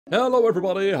Hello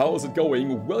everybody, how's it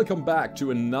going? Welcome back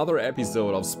to another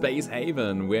episode of Space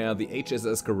Haven, where the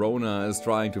HSS Corona is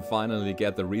trying to finally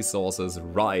get the resources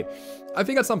right. I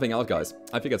figured something out, guys.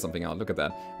 I figured something out. Look at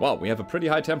that. Wow, we have a pretty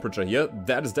high temperature here.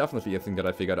 That is definitely a thing that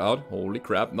I figured out. Holy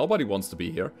crap, nobody wants to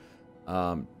be here.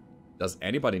 Does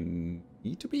anybody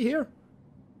need to be here?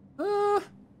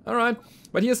 Alright.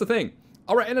 But here's the thing.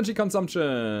 Our energy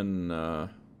consumption... look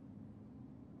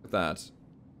at that. Is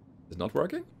it not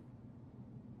working?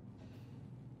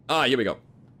 Ah, here we go.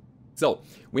 So,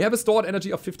 we have a stored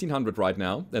energy of 1500 right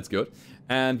now. That's good.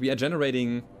 And we are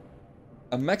generating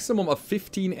a maximum of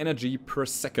 15 energy per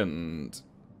second.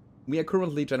 We are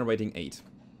currently generating 8.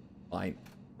 Fine.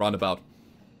 Roundabout.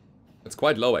 It's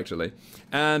quite low, actually.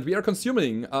 And we are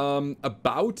consuming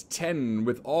about 10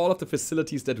 with all of the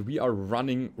facilities that we are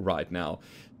running right now.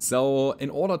 So, in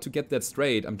order to get that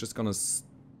straight, I'm just gonna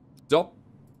stop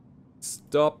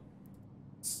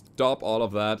all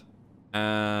of that.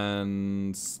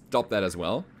 And stop that as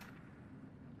well.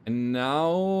 And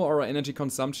now our energy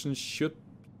consumption should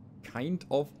kind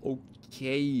of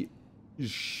okay-ish.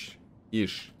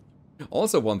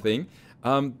 Also one thing,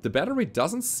 the battery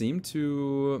doesn't seem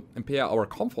to impair our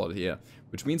comfort here,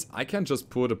 which means I can just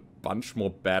put a bunch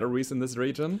more batteries in this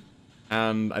region,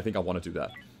 and I think I want to do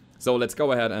that. So let's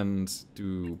go ahead and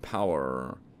do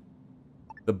power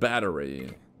the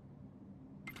battery.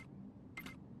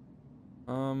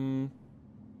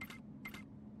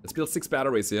 Let's build 6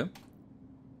 batteries here.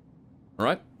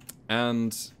 Alright.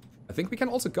 And I think we can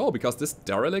also go, because this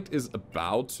derelict is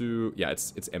about to... Yeah,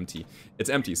 it's empty.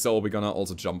 It's empty, so we're gonna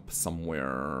also jump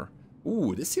somewhere.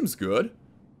 Ooh, this seems good.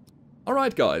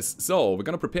 Alright, guys. So, we're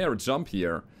gonna prepare a jump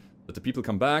here. Let the people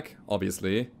come back.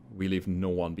 Obviously, we leave no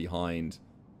one behind.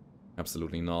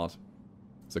 Absolutely not.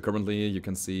 So currently, you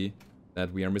can see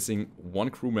that we are missing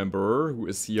one crew member who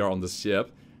is here on the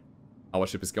ship. Our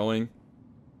ship is going.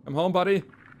 Come home, buddy.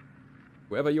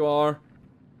 Whoever you are,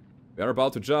 we are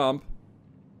about to jump.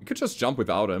 We could just jump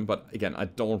without him, but again, I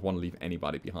don't want to leave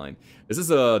anybody behind. This is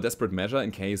a desperate measure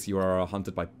in case you are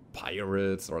hunted by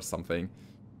pirates or something.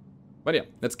 But yeah,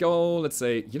 let's go, let's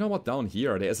say, you know what, down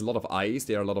here, there's a lot of ice,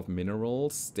 there are a lot of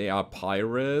minerals, they are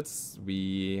pirates,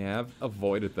 we have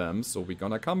avoided them, so we're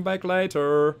gonna come back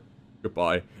later.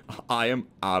 Goodbye. I am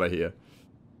out of here.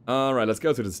 Alright, let's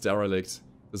go to this derelict.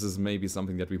 This is maybe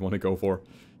something that we want to go for.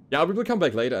 Yeah, we will come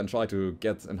back later and try to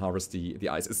get and harvest the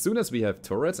ice. As soon as we have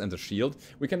turrets and a shield,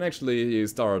 we can actually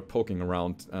start poking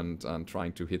around and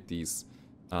trying to hit these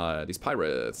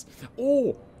pirates.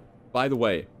 Oh, by the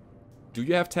way, do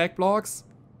you have tech blocks?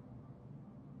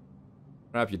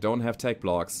 Crap, you don't have tech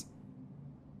blocks.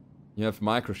 You have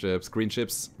microships, green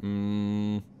chips.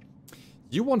 You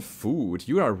want food.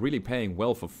 You are really paying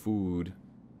well for food.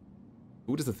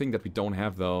 Food is the thing that we don't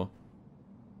have, though.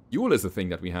 Fuel is the thing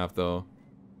that we have, though.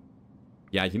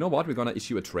 Yeah, you know what? We're gonna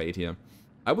issue a trade here.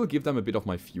 I will give them a bit of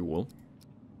my fuel.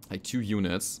 Like 2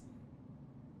 units.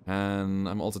 And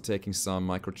I'm also taking some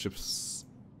microchips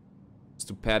just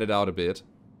to pad it out a bit.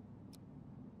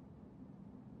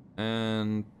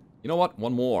 And you know what?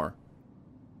 One more.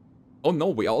 Oh no,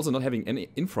 we are also not having any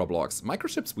infra blocks.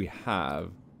 Microchips we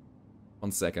have.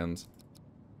 1 second.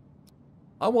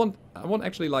 I want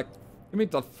actually like... Give me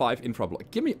that 5 infra blocks.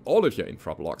 Give me all of your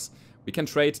infra blocks. We can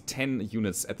trade 10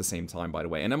 units at the same time, by the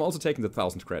way. And I'm also taking the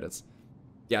 1000 credits.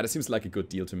 Yeah, that seems like a good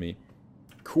deal to me.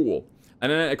 Cool.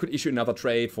 And then I could issue another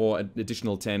trade for an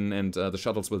additional 10, and the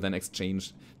shuttles will then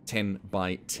exchange 10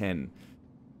 by 10.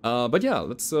 But yeah,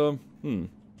 let's...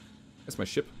 Where's my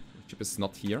ship? The ship is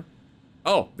not here.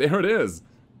 Oh, there it is!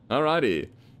 Alrighty.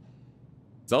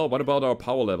 So, what about our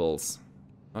power levels?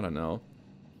 I don't know.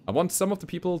 I want some of the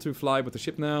people to fly with the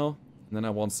ship now. And then I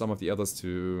want some of the others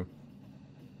to...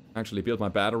 actually build my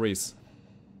batteries.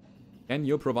 Can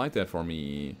you provide that for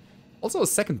me? Also a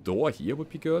second door here would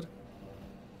be good.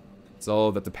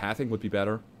 So that the pathing would be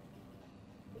better.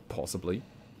 Possibly.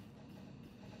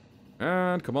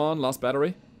 And come on, last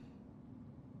battery.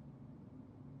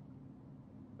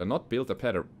 I not build a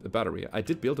battery. I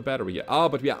did build a battery here. Ah,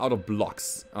 but we are out of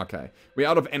blocks. Okay. We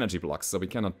are out of energy blocks, so we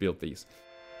cannot build these.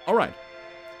 Alright.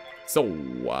 So,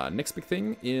 next big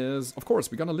thing is, of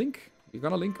course, we're gonna link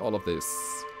all of this.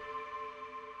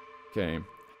 Okay,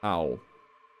 how?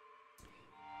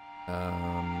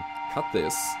 Cut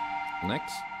this, connect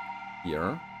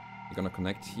here, we're gonna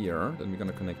connect here, then we're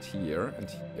gonna connect here and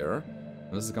here,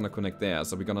 and this is gonna connect there,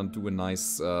 so we're gonna do a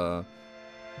nice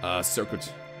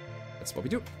circuit. That's what we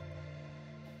do.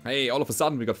 Hey, all of a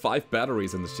sudden we got 5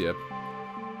 batteries in the ship.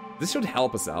 This should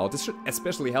help us out. This should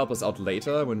especially help us out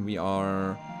later when we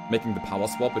are making the power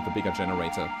swap with the bigger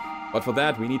generator. But for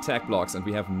that we need tech blocks and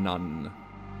we have none.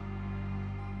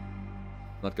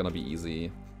 Not gonna be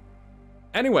easy.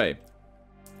 Anyway,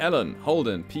 Ellen,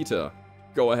 Holden, Peter,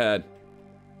 go ahead.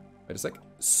 Wait a sec.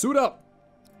 Suit up!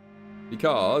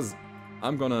 Because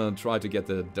I'm gonna try to get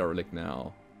the derelict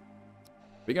now.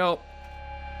 Here we go.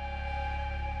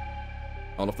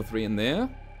 All of the 3 in there.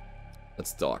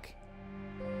 Let's dock.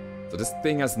 So this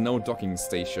thing has no docking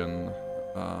station.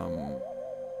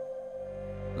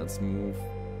 Let's move.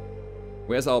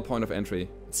 Where's our point of entry?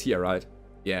 It's here, right?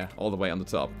 Yeah, all the way on the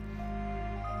top.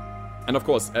 And of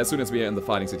course, as soon as we are in the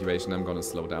fighting situation, I'm gonna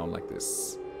slow down like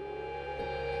this.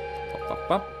 Pop, pop,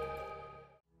 pop.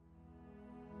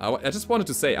 I just wanted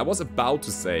to say, I was about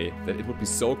to say that it would be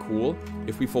so cool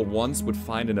if we for once would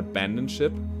find an abandoned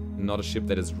ship, not a ship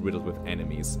that is riddled with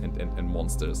enemies and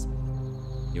monsters.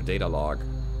 New data log.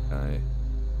 Okay.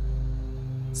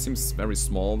 Seems very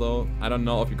small though. I don't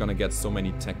know if you're gonna get so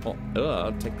many tech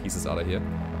pieces out of here.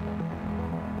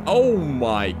 Oh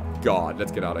my god,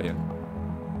 let's get out of here.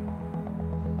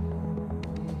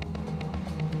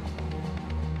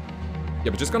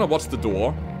 Yeah, we're just gonna watch the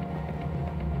door.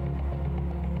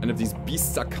 And if these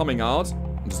beasts are coming out,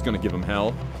 I'm just gonna give them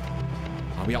hell.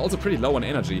 We are also pretty low on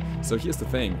energy, so here's the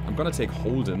thing. I'm gonna take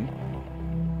Holden.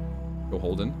 Go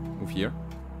Holden, move here.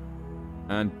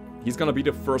 And he's gonna be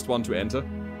the first one to enter.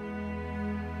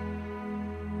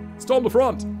 Storm the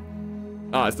front!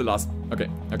 Ah, it's the last. Okay,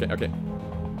 okay, okay.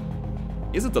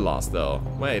 Is it the last though?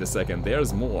 Wait a second,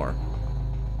 there's more.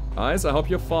 Guys, I hope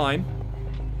you're fine.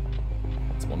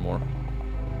 There's one more.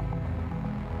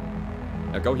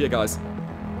 Now go here, guys.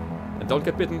 And don't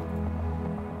get bitten.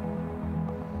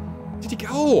 Did he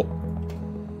go?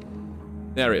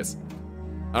 There he is.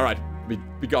 Alright,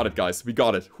 we got it, guys. We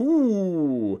got it.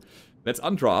 Whoo! Let's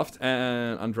undraft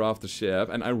and undraft the ship.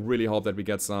 And I really hope that we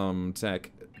get some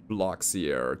tech blocks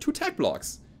here. 2 tech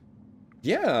blocks.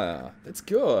 Yeah, that's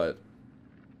good.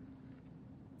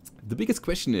 The biggest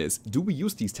question is, do we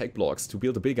use these tech blocks to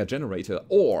build a bigger generator?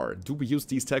 Or do we use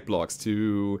these tech blocks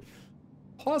to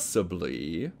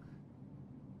possibly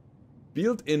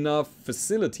build enough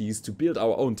facilities to build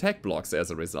our own tech blocks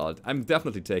as a result? I'm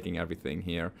definitely taking everything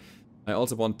here. I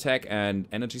also want tech and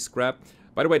energy scrap.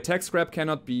 By the way, tech scrap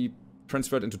cannot be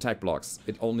transferred into tech blocks.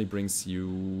 It only brings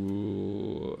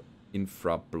you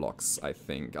infra blocks, I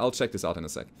think. I'll check this out in a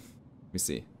sec. Let me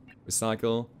see.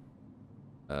 Recycle.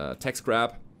 Tech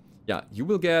scrap. Yeah, you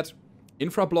will get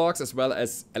infra blocks as well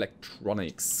as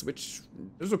electronics, which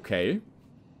is okay.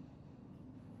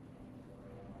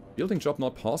 Building job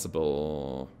not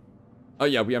possible. Oh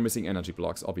yeah, we are missing energy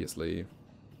blocks, obviously.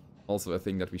 Also a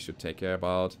thing that we should take care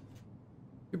about.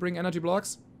 You bring energy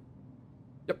blocks?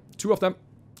 Yep, 2 of them.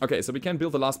 Okay, so we can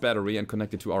build the last battery and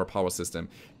connect it to our power system.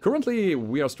 Currently,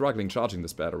 we are struggling charging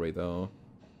this battery, though.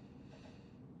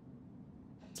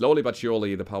 Slowly but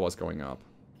surely, the power is going up.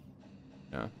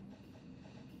 Yeah.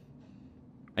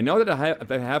 I know that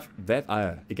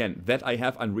I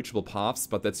have unreachable paths,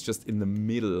 but that's just in the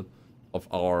middle of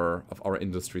our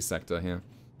industry sector here.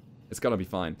 It's gonna be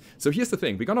fine. So here's the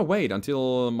thing. We're gonna wait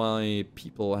until my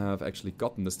people have actually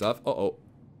gotten the stuff. Uh-oh.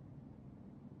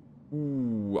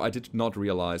 Ooh, I did not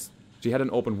realize. She had an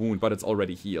open wound, but it's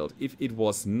already healed. If it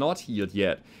was not healed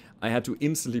yet, I had to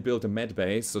instantly build a med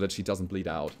bay so that she doesn't bleed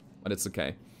out. But it's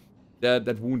okay.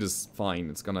 That wound is fine.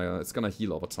 It's gonna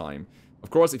heal over time. Of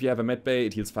course, if you have a med bay,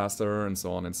 it heals faster and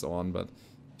so on, but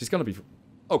she's gonna be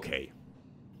okay.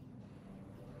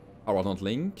 Power not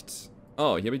linked.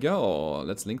 Oh, here we go.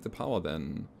 Let's link the power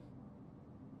then.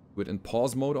 Do it in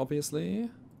pause mode, obviously.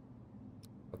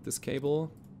 Got this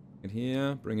cable. Bring it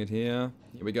here, bring it here.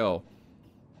 Here we go.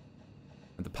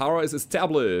 And the power is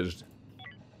established.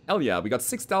 Hell yeah, we got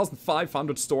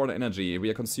 6,500 stored energy. We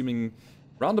are consuming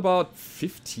round about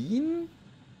 15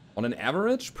 on an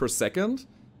average per second.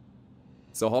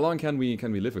 So how long can we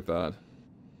live with that?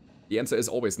 The answer is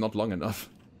always not long enough.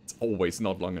 It's always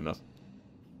not long enough.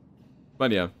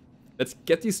 But yeah, let's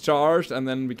get these charged and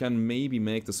then we can maybe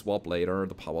make the swap later,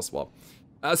 the power swap.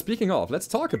 Speaking of, let's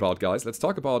talk about, guys, let's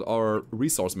talk about our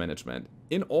resource management.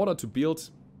 In order to build,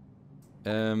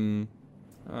 what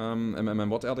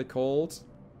are they called?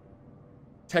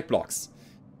 Tech blocks.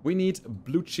 We need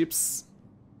blue chips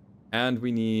and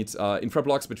we need infra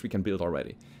blocks, which we can build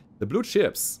already. The blue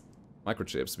chips,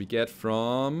 microchips, we get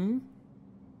from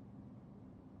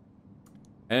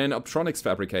an optronics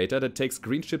fabricator that takes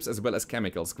green chips as well as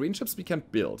chemicals. Green chips we can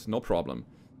build, no problem.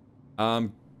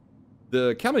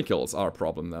 The chemicals are a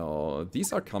problem though.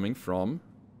 These are coming from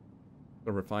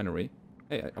the refinery.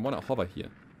 Hey, I want to hover here.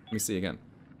 Let me see again.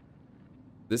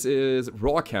 This is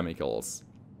raw chemicals.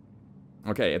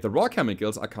 Okay, the raw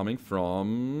chemicals are coming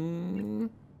from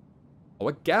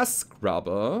our gas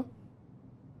scrubber,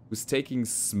 who's taking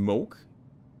smoke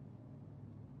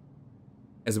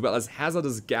as well as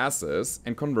hazardous gases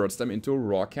and converts them into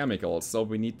raw chemicals. So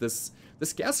we need this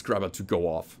gas scrubber to go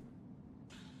off.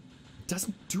 It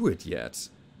doesn't do it yet.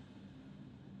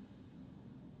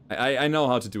 I know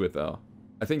how to do it though.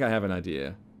 I think I have an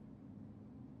idea.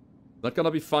 Not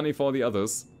gonna be funny for the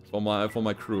others, for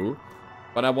my crew,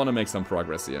 but I want to make some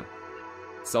progress here.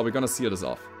 So we're gonna seal this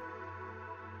off.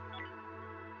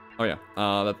 Oh yeah,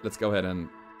 let's go ahead and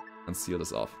seal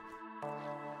this off.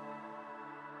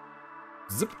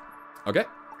 Zip. Okay.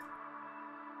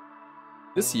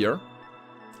 This here,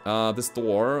 this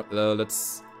door,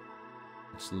 let's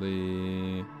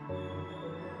actually...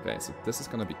 Okay, so this is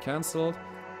gonna be cancelled.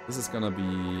 This is gonna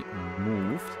be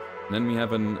moved. And then we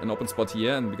have an open spot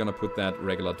here, and we're gonna put that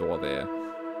regular door there.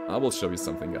 I will show you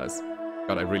something, guys.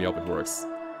 God, I really hope it works.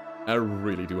 I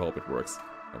really do hope it works.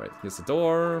 Alright, here's the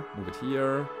door. Move it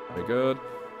here. Very good.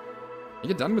 Are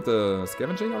you done with the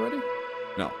scavenging already?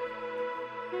 No.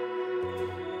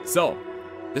 So,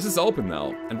 this is open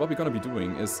now. And what we're gonna be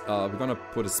doing is, we're gonna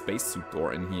put a spacesuit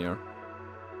door in here.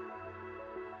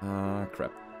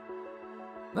 Crap.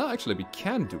 No, actually, we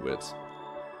can do it.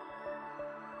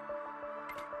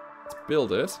 Let's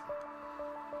build it.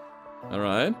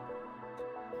 Alright.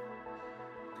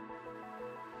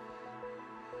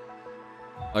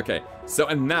 Okay, so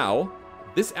and now,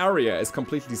 this area is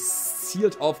completely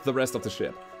sealed off the rest of the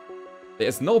ship. There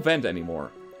is no vent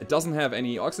anymore. It doesn't have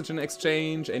any oxygen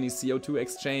exchange, any CO2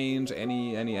 exchange,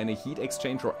 any heat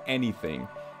exchange or anything.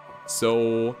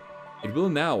 So, it will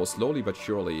now slowly but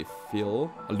surely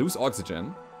lose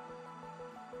oxygen.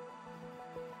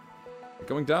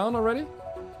 Going down already?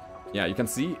 Yeah, you can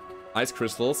see ice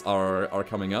crystals are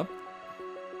coming up.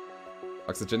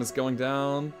 Oxygen is going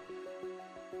down.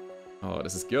 Oh,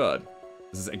 this is good.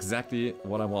 This is exactly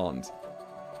what I want.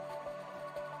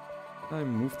 I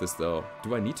move this though.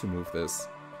 Do I need to move this?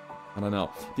 I don't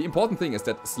know. The important thing is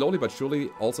that slowly but surely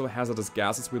also hazardous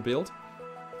gases will build.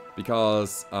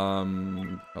 Because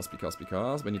when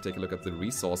you take a look at the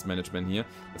resource management here,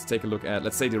 let's take a look at,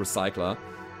 let's say the recycler.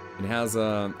 It has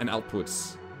an output.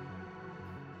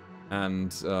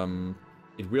 And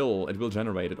it will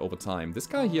generate it over time. This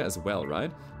guy here as well,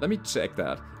 right? Let me check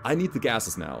that. I need the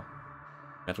gases now.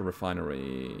 Metal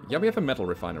refinery. Yeah, we have a metal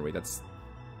refinery. That's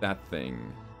that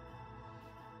thing.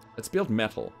 Let's build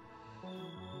metal.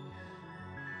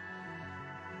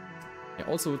 I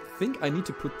also think I need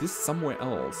to put this somewhere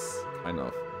else, kind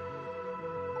of.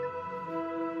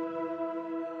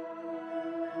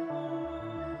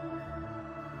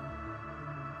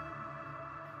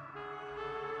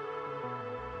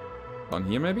 On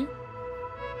here, maybe?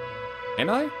 Can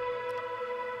I?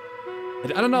 I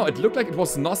don't know, it looked like it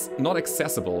was not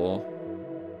accessible.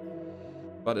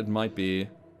 But it might be.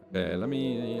 Okay, let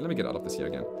me get out of this here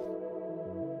again.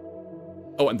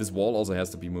 Oh, and this wall also has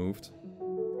to be moved.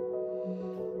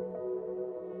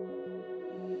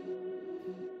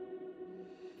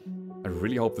 I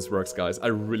really hope this works, guys. I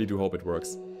really do hope it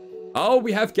works. Oh,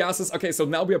 we have gases. Okay, so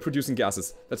now we are producing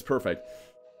gases. That's perfect.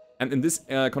 And in this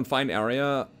confined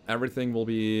area, everything will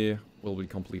be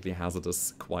completely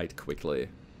hazardous quite quickly.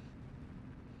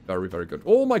 Very, very good.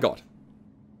 Oh my god.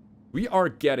 We are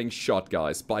getting shot,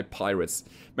 guys, by pirates.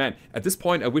 Man, at this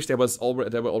point, I wish there were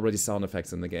already sound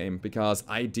effects in the game, because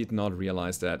I did not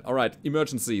realize that. Alright,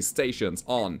 emergency stations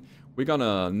on. We're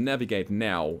gonna navigate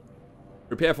now.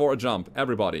 Prepare for a jump,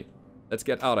 everybody. Let's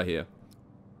get out of here.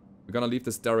 We're gonna leave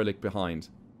this derelict behind.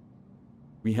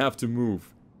 We have to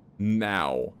move.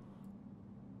 Now.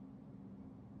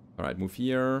 Alright, move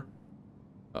here.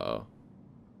 Uh-oh.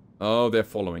 Oh, they're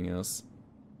following us.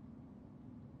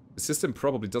 The system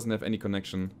probably doesn't have any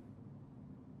connection.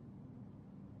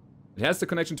 It has the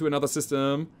connection to another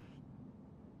system.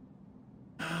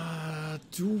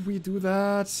 Do we do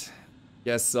that?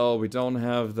 Yes, so we don't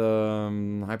have the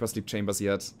hypersleep chambers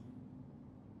yet.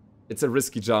 It's a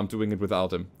risky jump doing it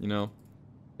without them, you know?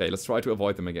 Okay, let's try to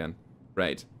avoid them again.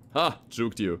 Great. Ha!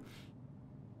 Juked you.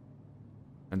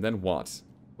 And then what?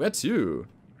 Where to?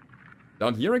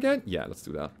 Down here again? Yeah, let's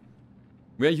do that.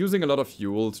 We are using a lot of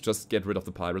fuel to just get rid of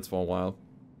the pirates for a while.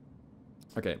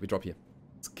 Okay, we drop here.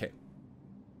 It's okay.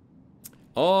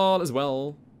 All is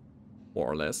well. More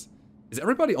or less. Is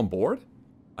everybody on board?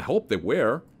 I hope they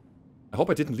were. I hope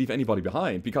I didn't leave anybody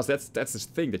behind, because that's the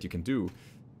thing that you can do.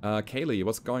 Kaylee,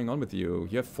 what's going on with you?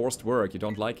 You have forced work, you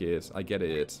don't like it. I get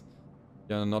it.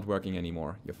 You're not working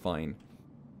anymore. You're fine.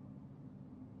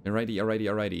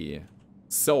 Alrighty.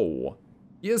 So,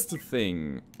 here's the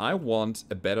thing. I want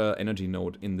a better energy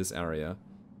node in this area.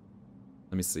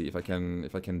 Let me see if I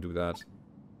can do that.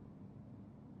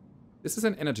 This is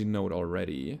an energy node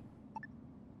already.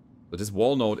 But this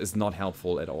wall node is not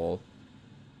helpful at all.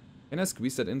 Can I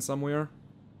squeeze that in somewhere?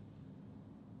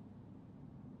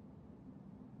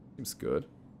 Seems good.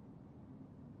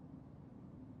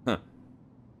 Huh.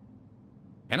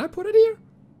 Can I put it here?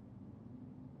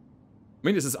 I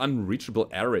mean, this is unreachable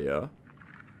area.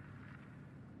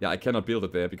 Yeah, I cannot build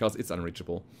it there because it's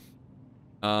unreachable.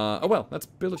 Oh well, let's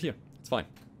build it here. It's fine.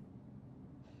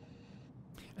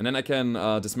 And then I can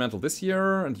dismantle this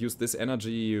here and use this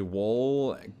energy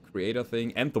wall creator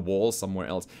thing and the wall somewhere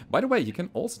else. By the way, you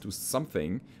can also do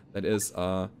something that is,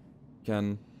 you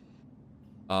can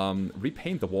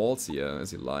repaint the walls here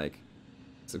as you like.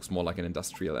 This looks more like an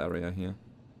industrial area here.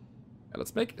 Yeah,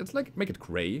 let's make it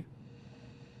gray.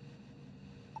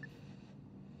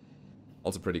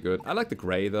 Also pretty good. I like the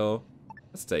gray though.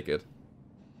 Let's take it.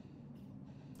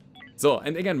 So,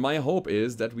 and again, my hope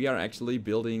is that we are actually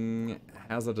building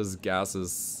hazardous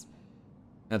gases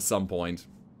at some point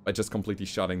by just completely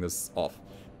shutting this off.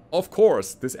 Of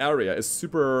course, this area is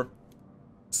super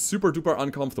duper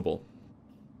uncomfortable.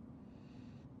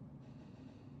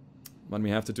 But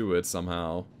we have to do it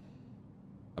somehow.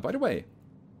 By the way,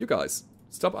 you guys,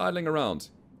 stop idling around.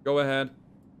 Go ahead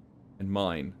and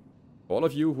mine. For all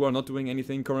of you who are not doing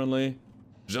anything currently,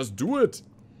 just do it!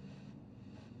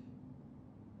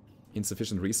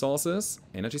 Insufficient resources,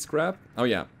 energy scrap. Oh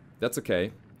yeah, that's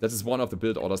okay. That is one of the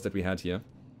build orders that we had here.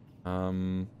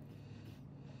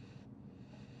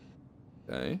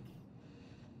 Okay.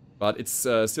 But it's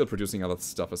still producing other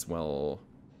stuff as well.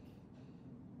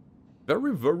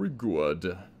 Very, very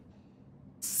good.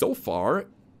 So far,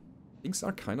 things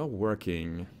are kind of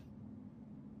working.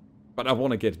 But I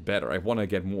want to get better. I want to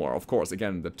get more. Of course,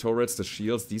 again, the turrets, the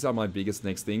shields, these are my biggest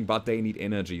next thing, but they need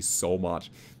energy so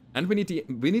much. And we need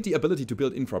the ability to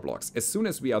build infra blocks. As soon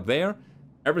as we are there,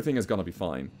 everything is gonna be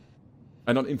fine.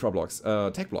 Not infra blocks,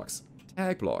 tech blocks.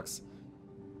 Tech blocks.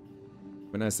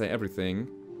 When I say everything,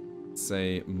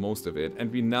 say most of it. And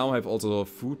we now have also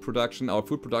food production. Our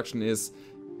food production is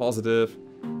positive.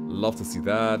 Love to see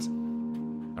that.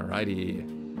 Alrighty.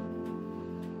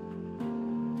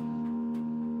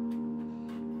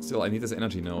 Still, I need this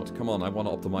energy node. Come on, I want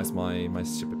to optimize my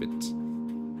ship a bit.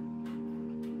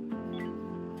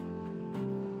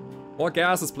 More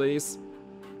gases, please.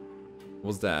 What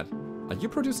was that? Are you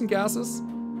producing gases?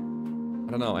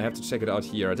 I don't know, I have to check it out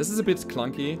here. This is a bit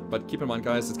clunky, but keep in mind,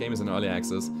 guys, this game is in early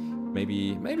access.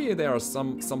 Maybe there are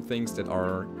some things that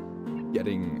are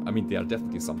getting... I mean, there are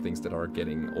definitely some things that are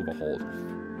getting overhauled.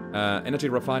 Energy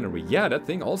refinery. Yeah, that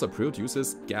thing also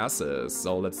produces gases,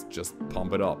 so let's just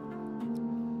pump it up.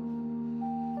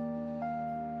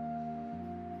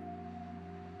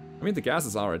 I mean, the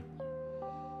gases are at...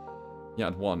 yeah,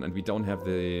 at 1, and we don't have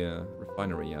the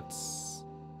refinery yet.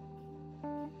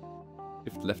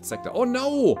 5th left sector. Oh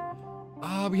no!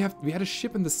 Ah, we had a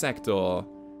ship in the sector.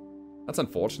 That's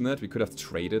unfortunate. We could have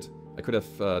traded. I could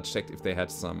have checked if they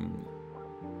had some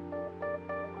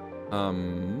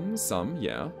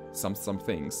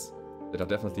things that are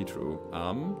definitely true.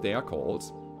 They are called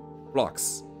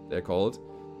blocks. They're called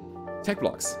tech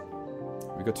blocks.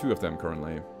 We got 2 of them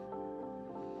currently.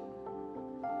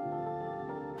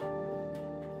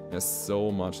 There's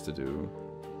so much to do.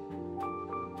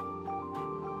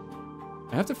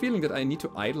 I have the feeling that I need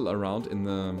to idle around in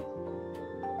the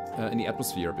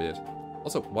atmosphere a bit.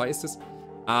 Also, why is this?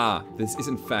 Ah, this is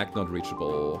in fact not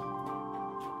reachable.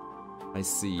 I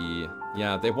see.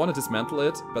 Yeah, they want to dismantle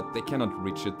it, but they cannot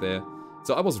reach it there.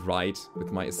 So I was right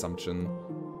with my assumption.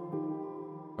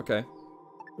 Okay.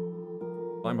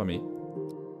 Fine by me.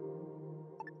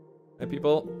 Hey,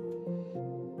 people.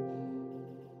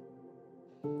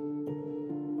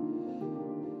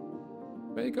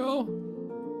 There you go.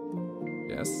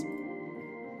 Yes.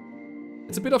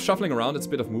 It's a bit of shuffling around, it's a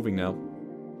bit of moving now.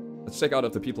 Let's check out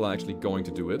if the people are actually going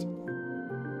to do it.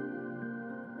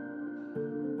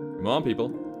 Come on,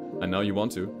 people. I know you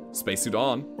want to. Spacesuit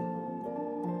on.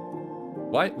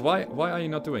 Why are you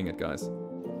not doing it, guys?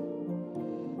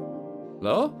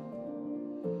 Hello?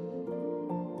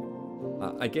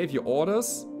 I gave you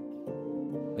orders.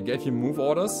 I gave you move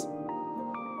orders.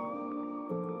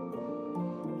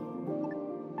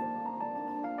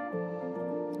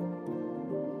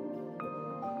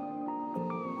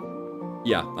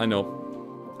 Yeah, I know.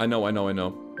 I know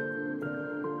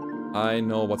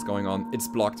what's going on. It's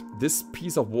blocked. This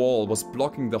piece of wall was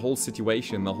blocking the whole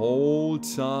situation the whole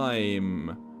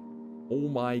time. Oh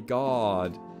my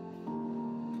god.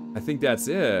 I think that's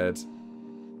it.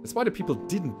 That's why the people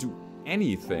didn't do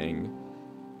anything.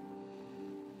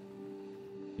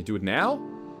 You do it now?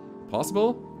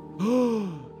 Possible?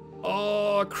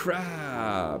 Oh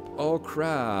crap. Oh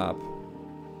crap.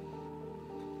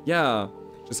 Yeah.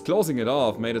 Just closing it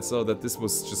off made it so that this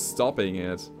was just stopping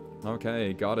it.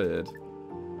 Okay, got it.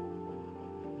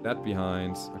 That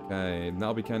behind. Okay,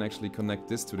 now we can actually connect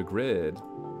this to the grid.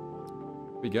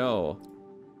 Here we go.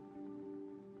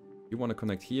 You want to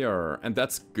connect here, and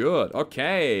that's good.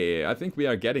 Okay, I think we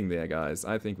are getting there, guys.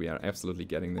 I think we are absolutely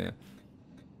getting there.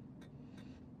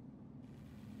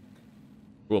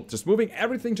 Cool, just moving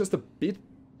everything just a bit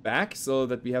back so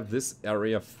that we have this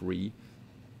area free.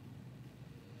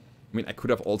 I mean, I could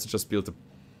have also just built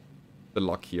the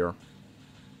lock here.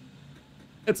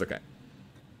 It's okay.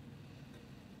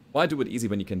 Why do it easy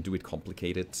when you can do it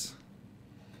complicated?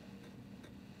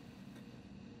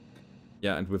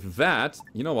 Yeah, and with that,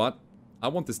 you know what? I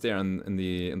want this there in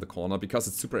the corner because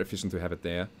it's super efficient to have it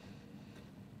there.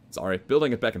 Sorry,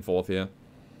 building it back and forth here.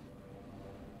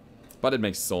 But it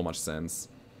makes so much sense.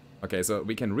 Okay, so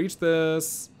we can reach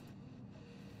this.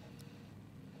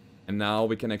 And now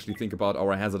we can actually think about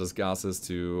our hazardous gases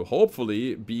to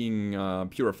hopefully being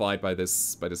purified by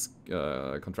this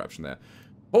contraption there.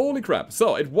 Holy crap!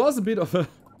 So it was a bit of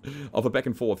a back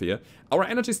and forth here. Our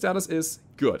energy status is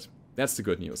good. That's the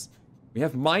good news. We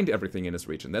have mined everything in this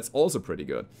region. That's also pretty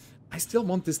good. I still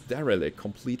want this derelict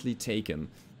completely taken.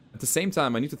 At the same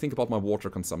time, I need to think about my water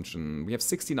consumption. We have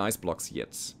 16 ice blocks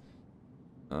yet.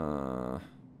 We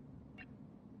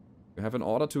have an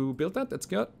order to build that. That's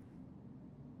good.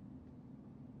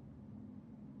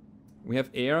 We have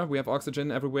air. We have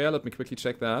oxygen everywhere. Let me quickly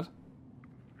check that.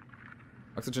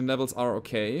 Oxygen levels are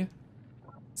okay.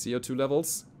 CO2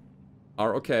 levels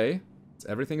are okay. So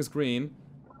everything is green.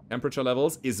 Temperature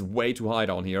levels is way too high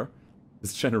down here.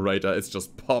 This generator is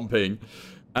just pumping.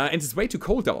 And it's way too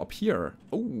cold down up here.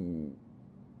 Oh.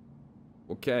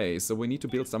 Okay, so we need to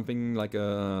build something like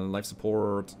a life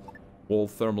support wall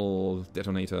thermal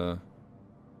detonator.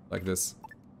 Like this.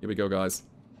 Here we go, guys.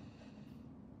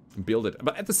 Build it.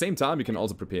 But at the same time, you can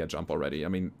also prepare a jump already. I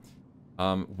mean,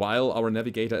 while our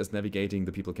navigator is navigating,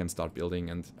 the people can start building.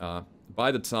 And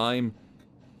by the time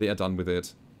they are done with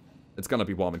it, it's gonna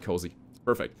be warm and cozy.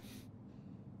 Perfect.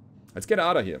 Let's get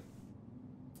out of here.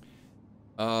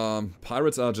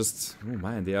 Pirates are just... Oh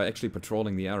man, they are actually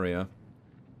patrolling the area.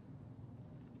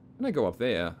 Can I go up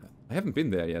there? I haven't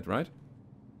been there yet, right?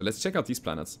 But let's check out these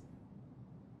planets.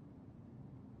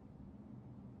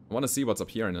 I want to see what's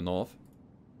up here in the north.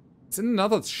 It's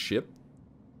another ship.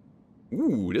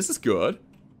 Ooh, this is good.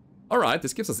 Alright,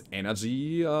 this gives us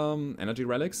energy, energy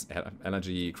relics,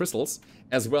 energy crystals,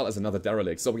 as well as another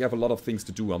derelict. So we have a lot of things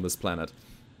to do on this planet.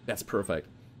 That's perfect.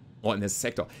 Oh, in this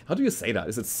sector. How do you say that?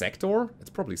 Is it sector? It's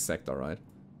probably sector, right?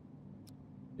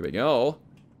 Here we go.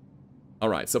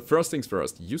 Alright, so first things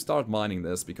first. You start mining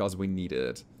this because we need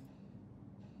it.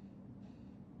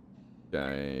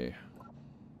 Okay.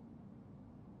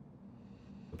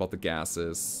 About the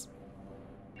gases.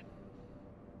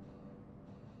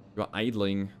 You are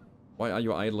idling. Why are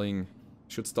you idling?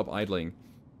 Should stop idling.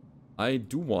 I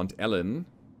do want Ellen.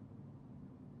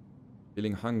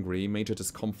 Feeling hungry, major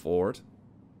discomfort.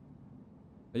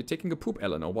 Are you taking a poop,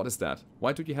 Ellen, or what is that?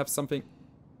 Why do you have something...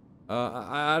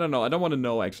 I don't know. I don't want to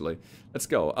know, actually. Let's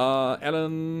go.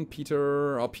 Ellen,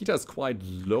 Peter... Oh, Peter is quite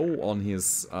low on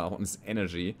his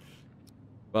energy.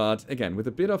 But again, with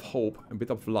a bit of hope, a bit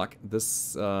of luck,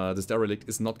 this derelict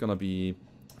is not gonna be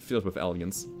filled with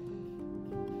aliens.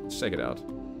 Let's check it out.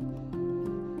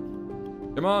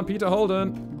 Come on, Peter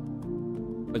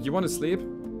Holden. You want to sleep?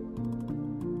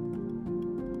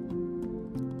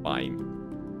 Fine.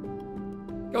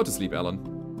 Go to sleep, Alan.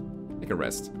 Take a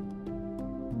rest.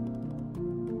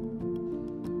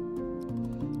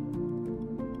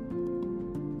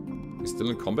 He's still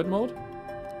in combat mode?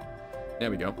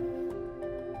 There we go.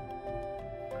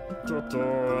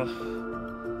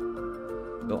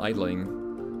 Still idling.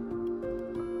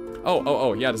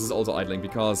 Oh, yeah, this is also idling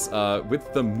because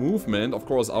with the movement, of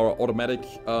course, our automatic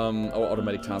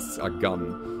tasks are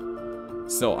gone.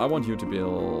 So I want you to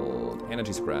build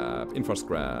energy scrap, infra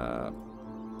scrap,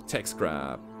 tech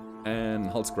scrap, and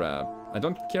hull scrap. I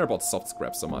don't care about soft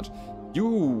scrap so much.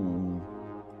 You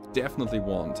definitely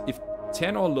want, if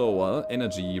 10 or lower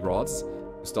energy rods,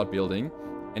 you start building,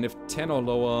 and if 10 or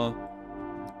lower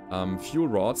fuel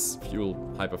rods,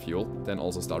 hyperfuel, then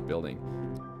also start building.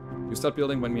 You start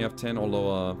building when we have 10 or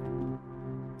lower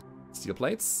steel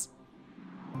plates.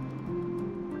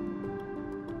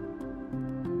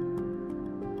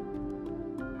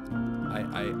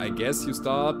 I guess you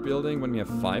start building when we have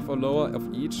 5 or lower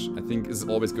of each. I think it's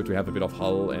always good to have a bit of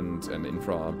hull and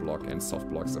infra block and soft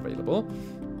blocks available.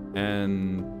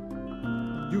 And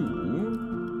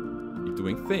you keep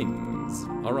doing things.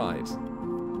 Alright.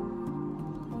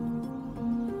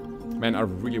 Man, I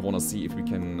really want to see if we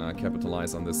can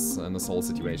capitalize on this whole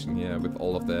situation here with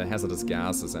all of the hazardous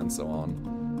gases and so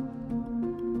on.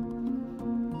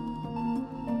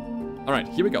 Alright,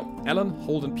 here we go. Alan,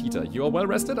 Holden, Peter. You are well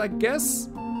rested, I guess?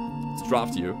 Let's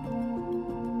draft you.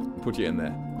 Put you in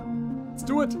there. Let's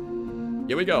do it.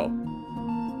 Here we go.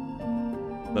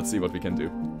 Let's see what we can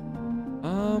do.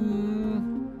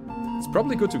 It's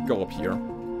probably good to go up here.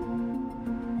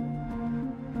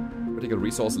 Critical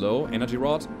resource low. Energy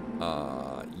rod.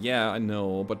 Yeah, I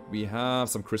know, but we have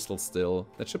some crystals still.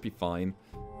 That should be fine.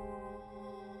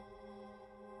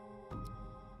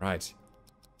 Right.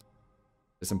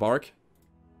 Disembark.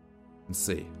 And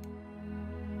see.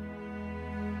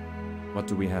 What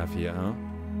do we have here, huh?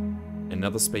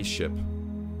 Another spaceship.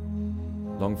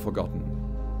 Long forgotten.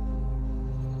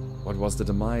 What was the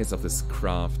demise of this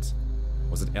craft?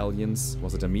 Was it aliens?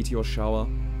 Was it a meteor shower?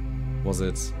 Was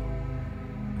it...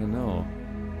 I don't know.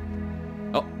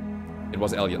 Oh, it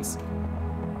was aliens.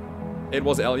 It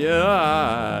was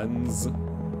aliens!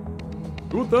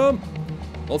 Shoot them!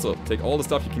 Also, take all the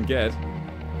stuff you can get.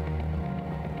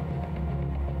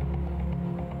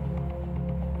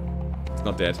 He's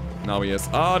not dead. Now he is.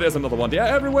 Ah, there's another one. They're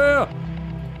everywhere!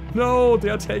 No, they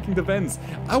are taking the vents.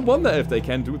 I wonder if they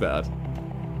can do that.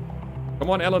 Come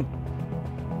on, Alan.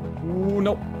 Ooh,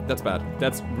 no. That's bad.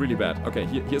 That's really bad. Okay,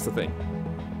 here's the thing.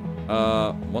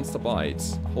 Monster bite.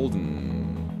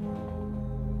 Holden.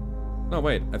 No,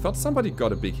 wait. I thought somebody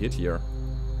got a big hit here.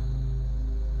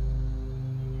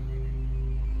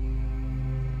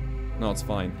 No, it's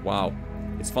fine. Wow.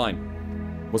 It's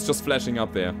fine. Was just flashing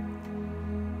up there.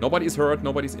 Nobody's hurt.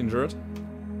 Nobody's injured.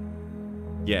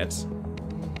 Yet.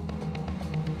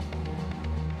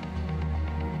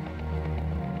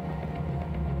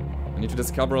 I need to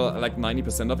discover like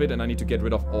 90% of it, and I need to get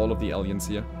rid of all of the aliens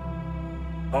here.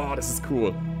 Oh, this is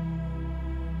cool.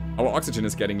 Our oxygen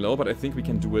is getting low, but I think we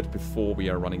can do it before we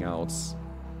are running out.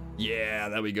 Yeah,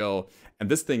 there we go. And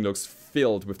this thing looks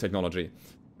filled with technology.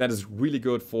 That is really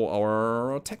good for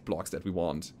our tech blocks that we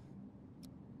want.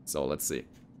 So, let's see.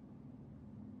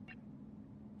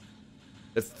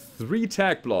 It's 3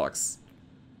 tech blocks.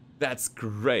 That's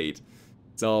great.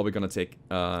 So, we're gonna take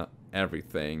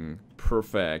everything.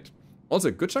 Perfect. Also,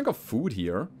 a good chunk of food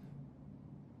here.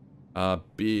 A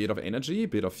bit of energy,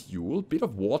 bit of fuel, bit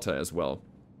of water as well.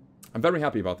 I'm very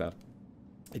happy about that.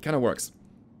 It kind of works.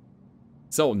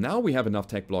 So, now we have enough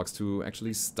tech blocks to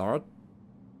actually start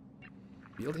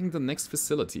building the next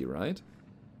facility, right?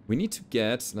 We need to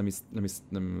get... Let me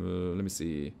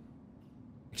see.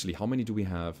 Actually, how many do we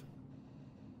have?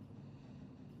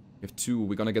 We have 2.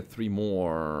 We're gonna get 3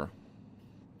 more.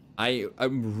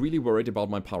 I'm really worried about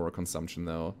my power consumption,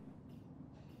 though.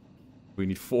 We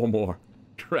need 4 more.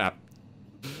 Crap.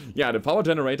 Yeah, the power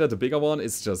generator, the bigger one,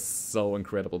 is just so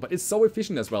incredible. But it's so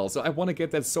efficient as well, so I want to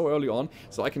get that so early on,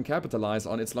 so I can capitalize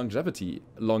on its longevity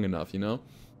long enough, you know?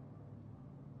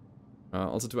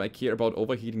 Also, do I care about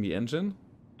overheating the engine?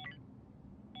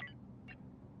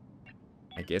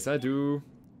 I guess I do.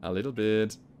 A little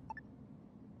bit.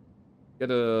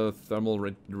 Get a thermal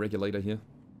regulator here.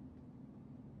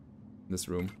 In this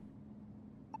room.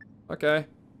 Okay.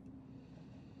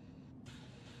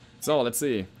 So, let's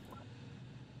see.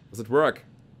 Does it work?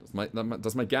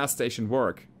 Does my gas station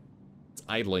work? It's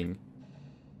idling.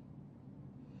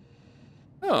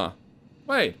 Oh,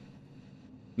 wait.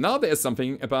 Now there is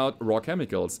something about raw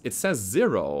chemicals. It says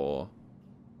 0.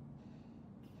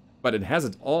 But it has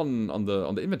it on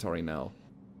the inventory now.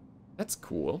 That's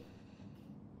cool.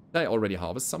 Did I already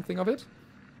harvest something of it?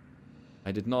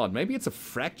 I did not. Maybe it's a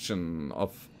fraction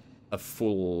of a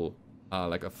full,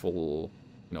 like a full,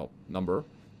 you know, number.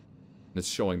 It's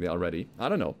showing there already. I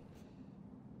don't know.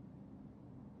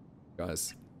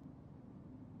 Guys.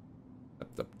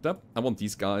 I want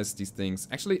these guys, these things.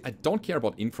 Actually, I don't care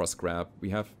about infra scrap. We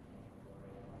have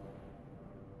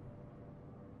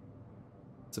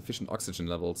sufficient oxygen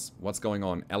levels. What's going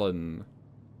on? Alan?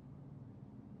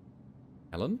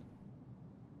 Alan?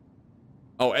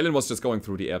 Oh, Alan was just going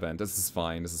through the air vent. This is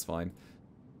fine. This is fine.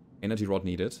 Energy rod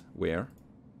needed. Where?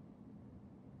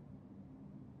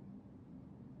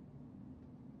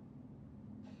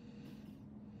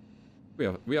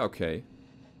 We are okay.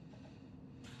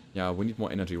 Yeah, we need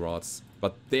more energy rods.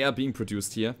 But they are being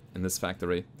produced here in this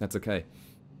factory. That's okay.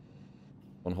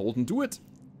 On hold and do it.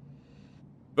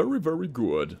 Very, very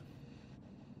good.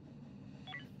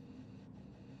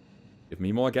 Give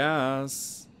me more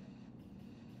gas.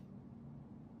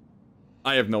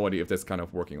 I have no idea if that's kind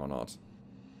of working or not.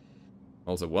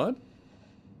 Also, what?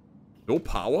 No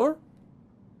power?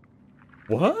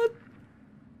 What?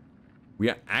 We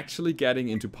are actually getting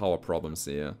into power problems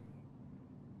here.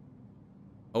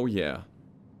 Oh yeah.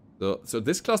 So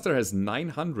this cluster has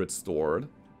 900 stored.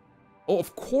 Oh,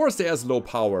 of course there's low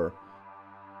power.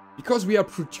 Because we are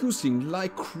producing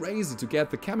like crazy to get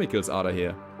the chemicals out of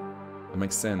here. That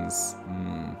makes sense.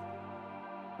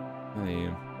 Hey.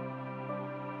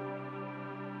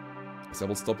 So I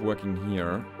will stop working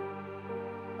here.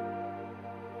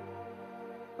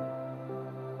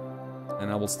 And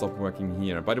I will stop working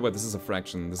here. By the way, this is a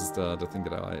fraction. This is the thing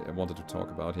that I wanted to talk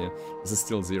about here. This is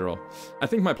still 0. I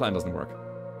think my plan doesn't work.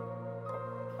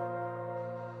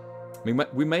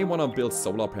 We may want to build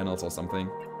solar panels or something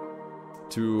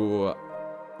to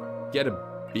get a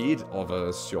bit of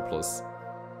a surplus.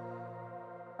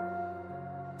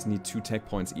 Just need 2 tech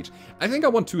points each. I think I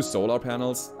want 2 solar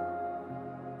panels.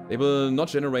 They will not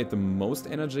generate the most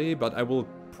energy, but I will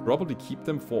probably keep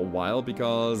them for a while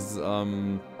because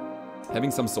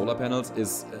having some solar panels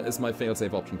is my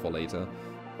fail-safe option for later.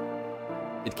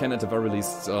 It can at the very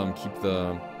least keep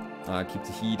the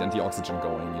heat and the oxygen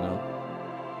going, you know?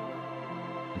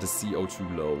 And the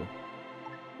CO2 low.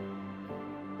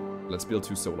 Let's build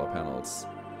 2 solar panels.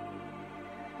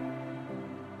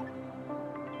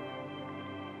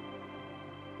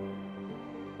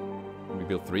 Can we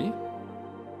build 3?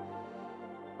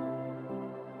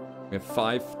 We have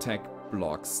 5 tech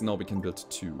blocks. No, we can build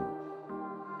 2.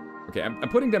 Okay, I'm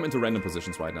putting them into random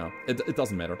positions right now. It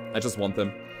doesn't matter. I just want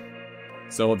them.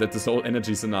 So that this whole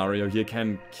energy scenario here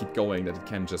can keep going, that it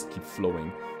can just keep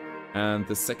flowing. And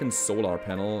the second solar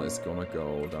panel is gonna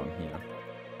go down here.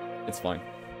 It's fine.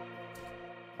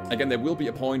 Again, there will be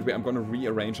a point where I'm gonna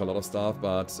rearrange a lot of stuff,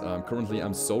 but currently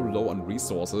I'm so low on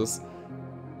resources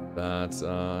that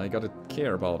I gotta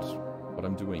care about what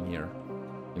I'm doing here.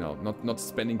 You know, not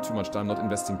spending too much time, not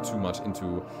investing too much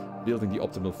into building the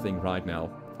optimal thing right now.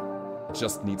 It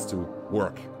just needs to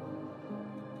work.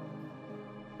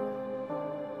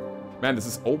 Man, this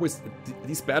is always...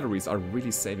 These batteries are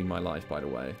really saving my life, by the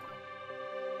way.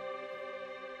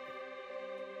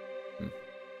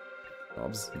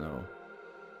 Jobs? No.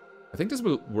 I think this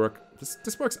will work...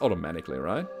 This works automatically,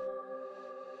 right?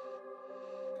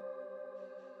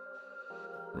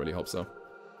 I really hope so.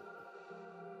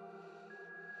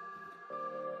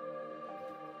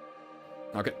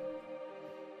 Okay.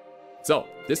 So,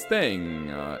 this thing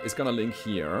is gonna link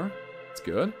here. It's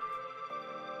good.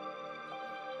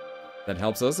 That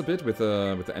helps us a bit with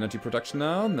the energy production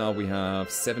now. Now we have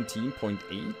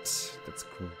 17.8. That's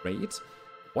great.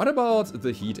 What about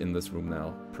the heat in this room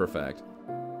now? Perfect.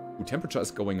 Ooh, temperature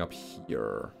is going up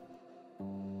here.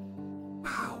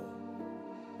 Wow.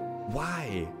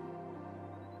 Why?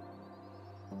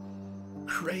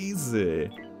 Crazy.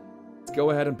 Let's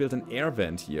go ahead and build an air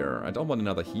vent here. I don't want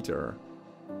another heater.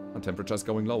 My temperature is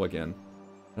going low again.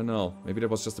 I don't know. Maybe there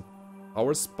was just a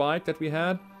power spike that we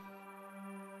had?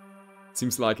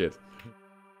 Seems like it.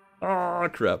 Ah,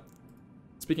 crap.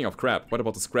 Speaking of crap, what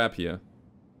about the scrap here?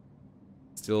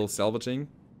 Still salvaging?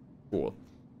 Cool.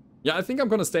 Yeah, I think I'm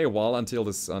gonna stay a while until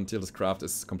this craft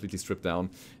is completely stripped down.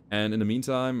 And in the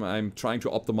meantime, I'm trying to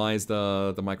optimize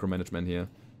the micromanagement here.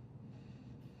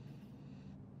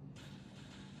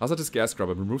 Hazardous gas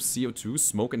scrubber removes CO2,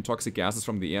 smoke and toxic gases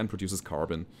from the air and produces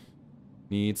carbon.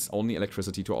 Needs only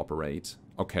electricity to operate.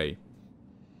 Okay.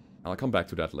 I'll come back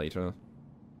to that later.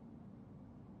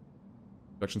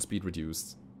 Production speed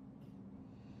reduced.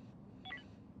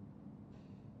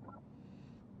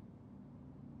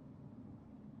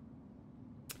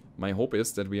 My hope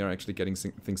is that we are actually getting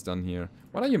things done here.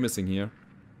 What are you missing here?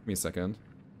 Give me a second.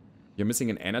 You're missing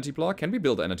an energy block? Can we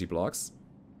build energy blocks?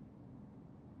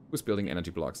 Who's building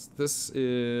energy blocks? This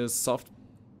is soft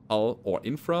hull or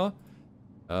infra.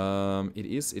 It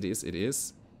is. It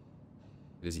is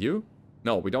you?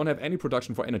 No, we don't have any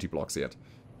production for energy blocks yet.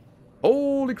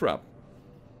 Holy crap.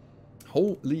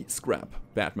 Holy scrap,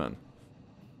 Batman.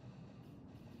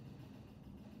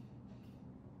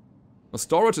 Now,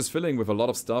 storage is filling with a lot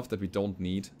of stuff that we don't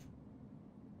need.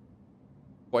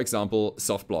 For example,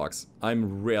 soft blocks.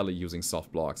 I'm rarely using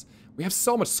soft blocks. We have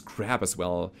so much scrap as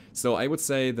well. So I would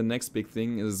say the next big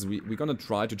thing is we're gonna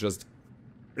try to just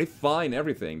refine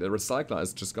everything. The recycler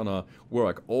is just gonna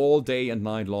work all day and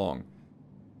night long.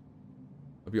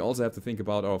 But we also have to think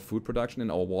about our food production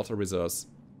and our water reserves.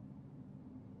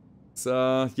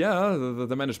 So, yeah,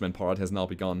 the management part has now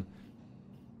begun.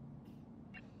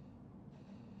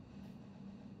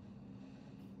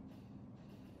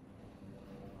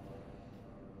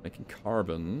 Making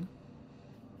carbon.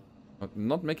 But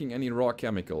not making any raw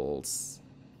chemicals.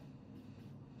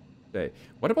 Okay,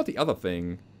 what about the other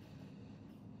thing?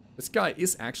 This guy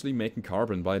is actually making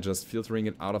carbon by just filtering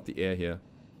it out of the air here.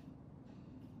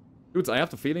 Dudes, I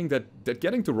have the feeling that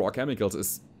getting to raw chemicals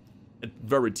is a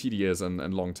very tedious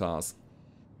and long task.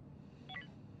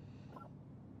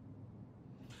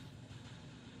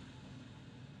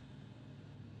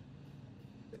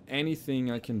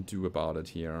 anything I can do about it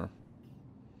here?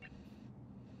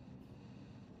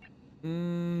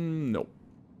 No.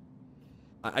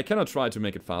 I cannot try to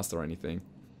make it faster or anything.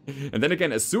 And then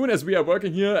again, as soon as we are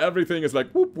working here, everything is like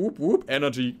whoop, whoop, whoop.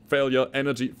 Energy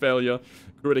failure,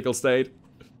 critical state.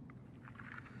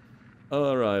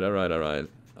 Alright, alright, alright.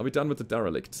 Are we done with the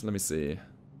derelict? Let me see.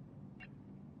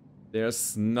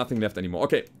 There's nothing left anymore.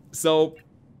 Okay, so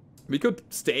we could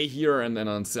stay here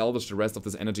and salvage the rest of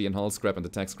this energy and hull scrap and the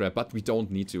tech scrap, but we don't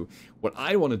need to. What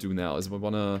I want to do now is we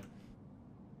want to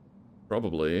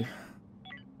probably...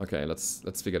 Okay,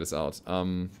 let's figure this out.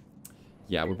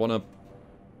 Yeah, we want to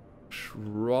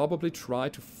probably try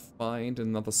to find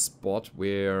another spot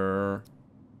where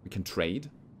we can trade.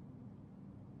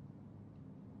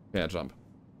 Yeah, jump.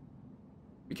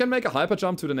 We can make a hyper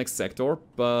jump to the next sector,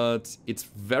 but it's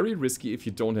very risky if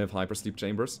you don't have hypersleep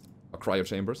chambers or cryo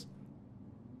chambers.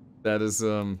 That is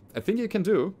a thing you can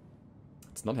do.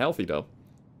 It's not healthy though.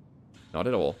 Not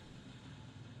at all.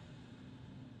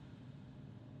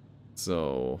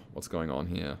 So, what's going on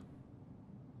here?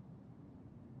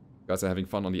 You guys are having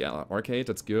fun on the arcade,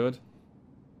 that's good.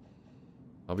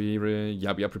 Are we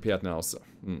yeah, we are prepared now, so...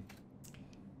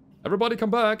 Everybody come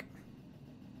back!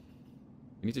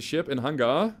 We need a ship in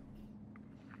hangar.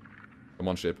 Come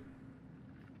on, ship.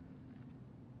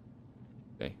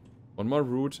 Okay, one more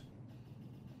route.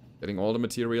 Getting all the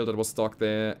material that was stocked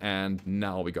there, and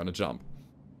now we're gonna jump.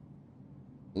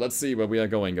 Let's see where we are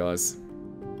going, guys.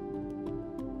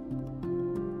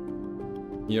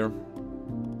 Here.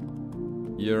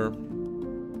 Here.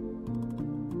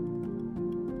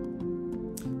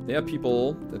 There are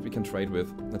people that we can trade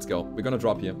with. Let's go. We're gonna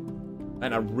drop here.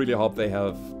 And I really hope they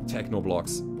have techno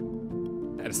blocks.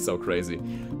 That is so crazy.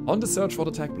 On the search for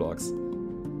the tech blocks.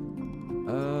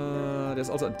 There's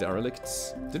also a derelict.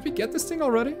 Did we get this thing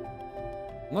already?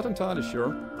 Not entirely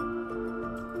sure.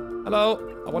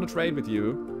 Hello, I want to trade with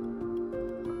you.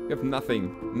 You have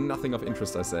nothing. Nothing of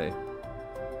interest, I say.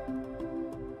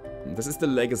 This is the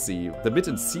legacy. The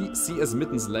Mittens. CS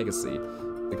Mittens legacy.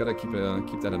 We gotta keep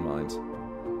that in mind.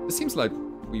 It seems like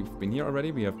we've been here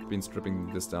already. We have been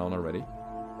stripping this down already.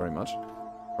 Very much.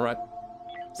 Alright.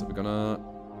 So we're gonna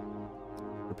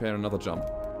prepare another jump.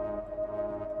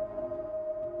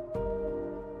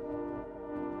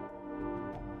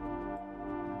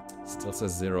 Still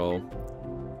says 0.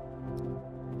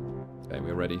 Okay,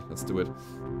 we're ready. Let's do it.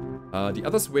 The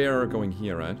others were going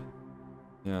here, right?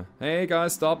 Yeah. Hey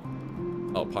guys, stop.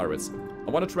 Oh, pirates. I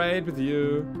want to trade with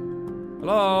you.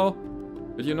 Hello?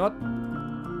 Will you not?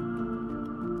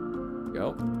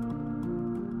 Go.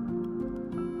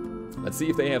 Let's see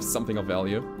if they have something of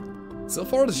value. So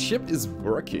far the ship is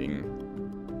working.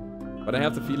 But I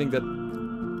have the feeling that,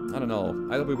 I don't know,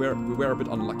 either we were a bit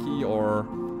unlucky or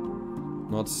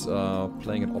not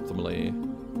playing it optimally.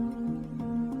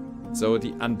 So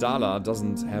the Andala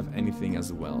doesn't have anything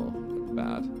as well.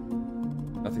 Bad.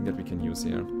 Nothing that we can use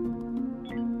here.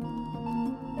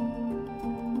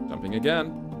 Jumping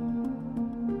again.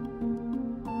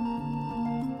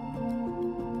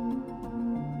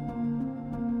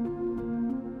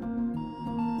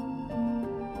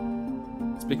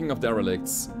 Speaking of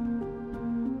derelicts,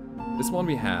 this one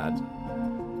we had.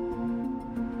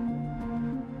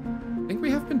 I think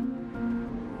we have been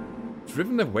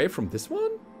driven away from this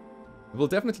one? We'll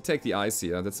definitely take the ice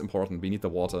here, that's important, we need the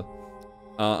water.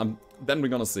 Then we're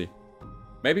gonna see.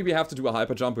 Maybe we have to do a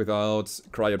hyper jump without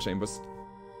cryo chambers.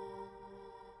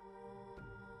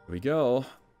 Here we go.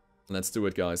 Let's do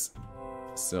it, guys.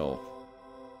 So,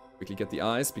 quickly get the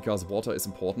ice, because water is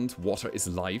important. Water is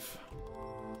life.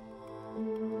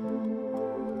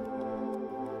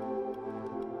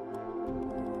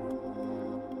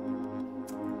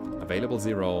 Available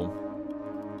 0.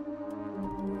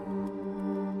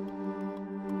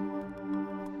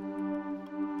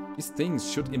 These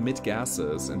things should emit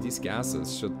gases, and these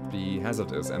gases should be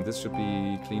hazardous, and this should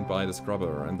be cleaned by the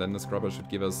scrubber, and then the scrubber should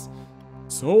give us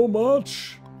so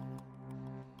much.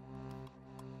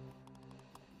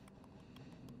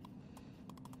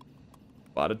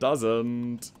 But it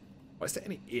doesn't. Why is there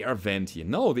any air vent here?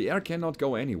 No, the air cannot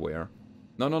go anywhere.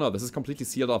 No, no, no, this is completely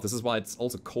sealed off. This is why it's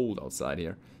also cold outside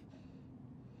here.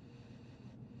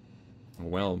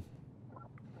 Well.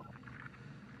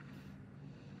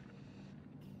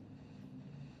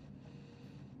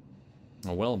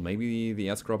 Oh well, maybe the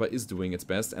air scrubber is doing its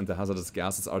best and the hazardous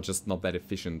gases are just not that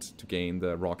efficient to gain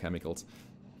the raw chemicals.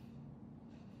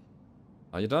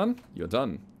 Are you done? You're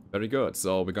done. Very good.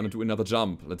 So we're gonna do another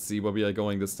jump. Let's see where we are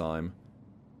going this time.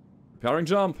 Preparing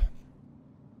jump.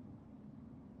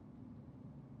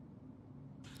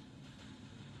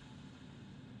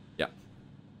 Yeah.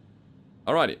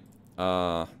 Alrighty.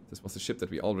 This was the ship that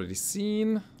we already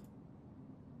seen.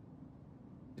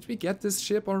 Did we get this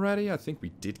ship already? I think we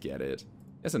did get it.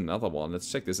 There's another one.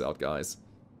 Let's check this out, guys.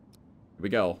 Here we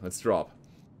go. Let's drop.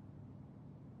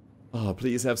 Oh,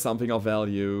 please have something of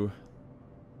value.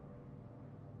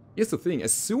 Here's the thing.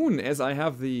 As soon as I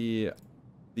have the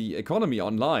economy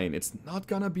online, it's not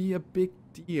gonna be a big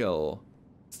deal.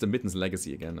 It's the Mittens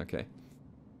legacy again. Okay.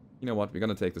 You know what? We're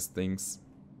gonna take these things.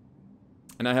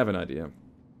 And I have an idea.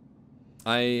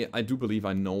 I do believe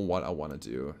I know what I want to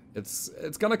do. It's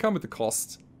gonna come with the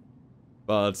cost.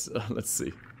 But let's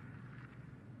see.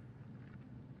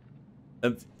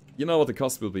 And you know what the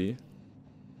cost will be?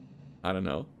 I don't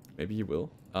know. Maybe you will.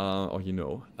 Or you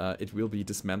know. It will be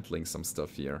dismantling some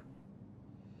stuff here.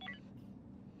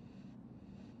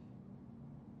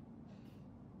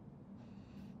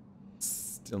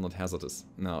 Still not hazardous.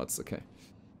 No, it's okay.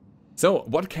 So,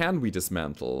 what can we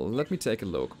dismantle? Let me take a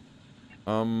look.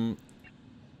 Kind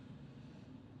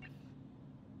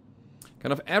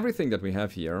of everything that we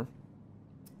have here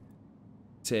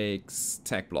takes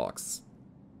tech blocks.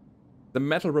 The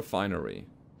metal refinery.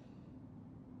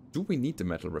 Do we need the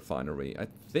metal refinery? I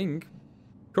think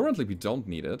currently we don't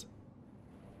need it.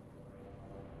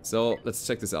 So let's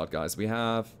check this out, guys. We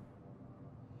have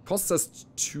costs us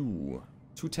two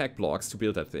tech blocks to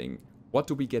build that thing. What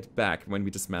do we get back when we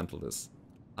dismantle this?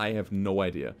 I have no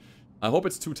idea. I hope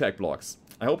it's 2 tech blocks.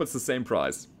 I hope it's the same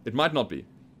price. It might not be.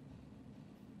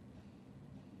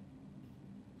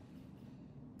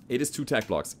 It is 2 tech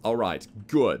blocks. Alright,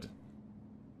 good.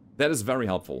 That is very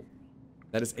helpful.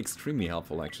 That is extremely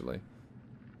helpful, actually.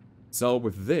 So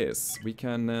with this, we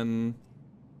can then...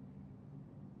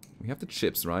 We have the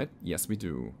chips, right? Yes, we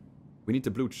do. We need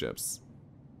the blue chips.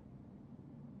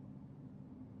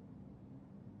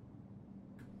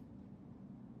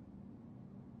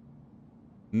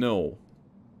 No.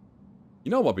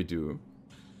 You know what we do?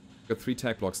 Got 3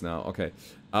 tech blocks now. Okay.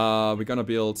 We're gonna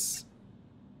build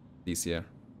these here.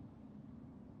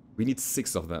 We need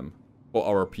 6 of them for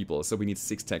our people, so we need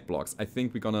 6 tech blocks. I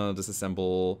think we're gonna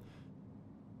disassemble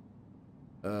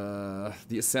the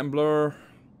assembler.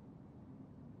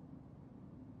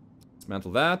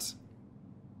 Dismantle that.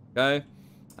 Okay.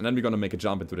 And then we're gonna make a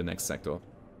jump into the next sector.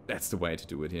 That's the way to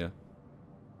do it here.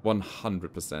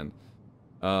 100%.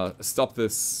 Stop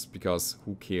this, because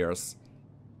who cares?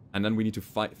 And then we need to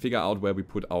figure out where we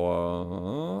put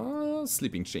our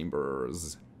sleeping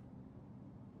chambers.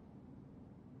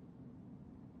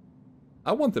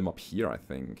 I want them up here, I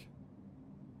think.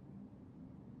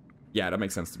 Yeah, that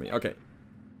makes sense to me. Okay.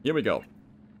 Here we go.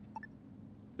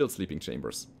 Build sleeping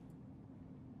chambers.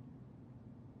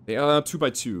 They are 2 by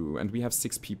 2, and we have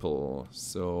 6 people,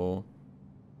 so...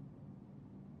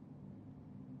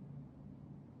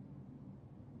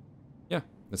 Yeah,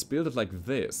 let's build it like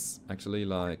this. Actually,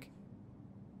 like...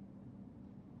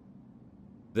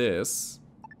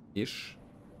 this-ish.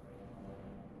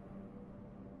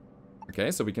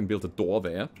 Okay, so we can build a door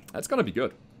there. That's gonna be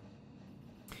good.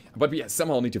 But we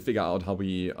somehow need to figure out how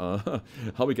we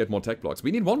get more tech blocks.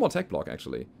 We need 1 more tech block,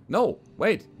 actually. No,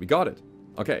 wait, we got it.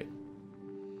 Okay.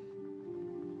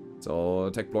 So,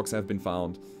 tech blocks have been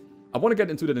found. I want to get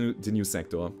into the new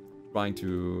sector. Trying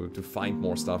to find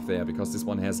more stuff there, because this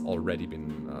one has already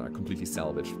been completely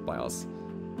salvaged by us.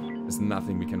 There's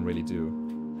nothing we can really do.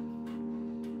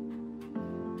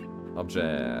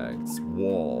 Objects.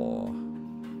 War.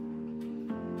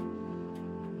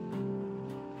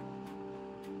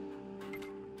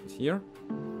 Here.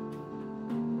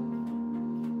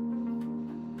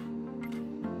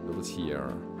 Build it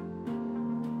here.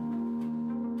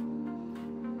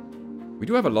 We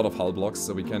do have a lot of hull blocks,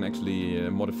 so we can actually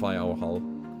modify our hull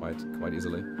quite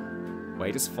easily.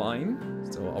 Weight is fine,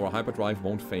 so our hyperdrive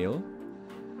won't fail.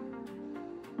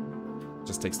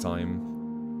 Just takes time.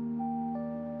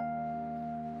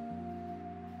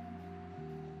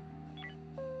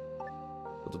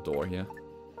 Put a door here.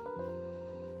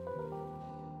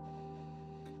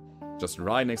 Just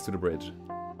right next to the bridge.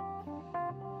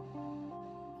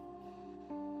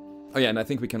 Oh yeah, and I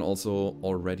think we can also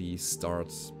already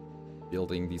start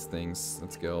building these things.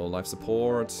 Let's go. Life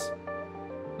support.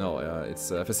 No,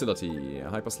 it's a facility. A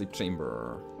hypersleep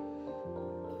chamber.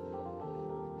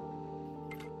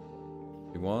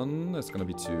 1. There's gonna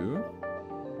be 2.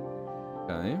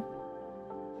 Okay.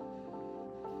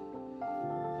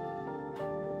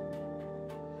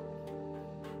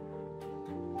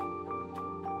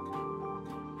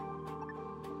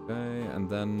 Okay, and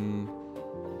then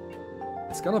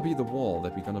it's gonna be the wall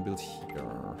that we're gonna build here.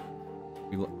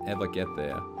 We will ever get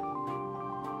there.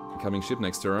 Incoming ship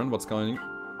next turn. What's going?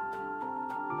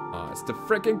 Ah, it's the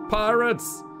freaking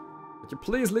pirates! Would you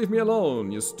please leave me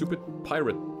alone, you stupid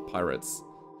pirates.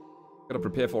 Gotta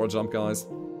prepare for a jump, guys.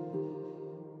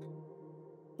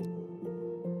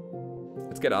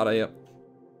 Let's get out of here.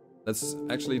 Let's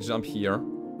actually jump here.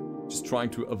 Just trying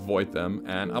to avoid them.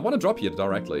 And I want to drop here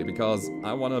directly because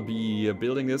I want to be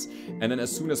building this. And then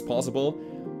as soon as possible,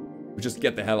 we just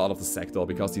get the hell out of the sector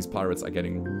because these pirates are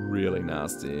getting really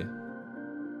nasty.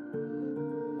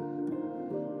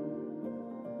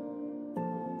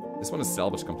 This one is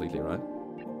salvaged completely, right?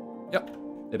 Yep,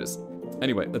 it is.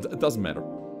 Anyway, it doesn't matter.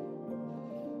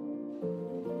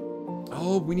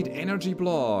 Oh, we need energy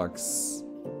blocks.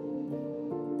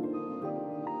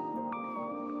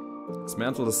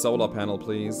 Dismantle the solar panel,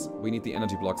 please. We need the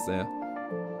energy blocks there.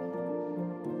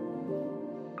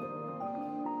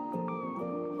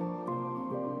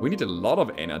 We need a lot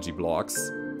of energy blocks.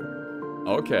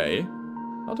 Okay.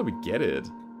 How do we get it?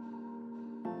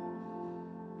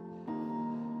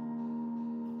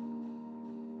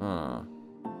 Huh.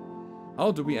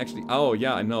 How do we actually... Oh,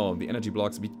 yeah, I know. The energy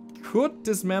blocks. We could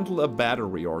dismantle a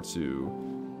battery or two.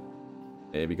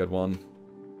 Hey, we got one.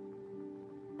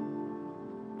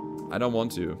 I don't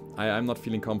want to. I'm not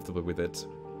feeling comfortable with it.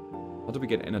 How do we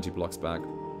get energy blocks back?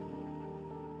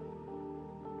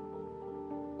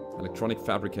 Electronic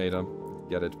fabricator.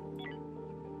 Get it.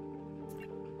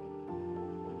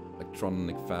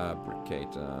 Electronic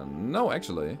fabricator. No,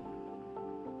 actually.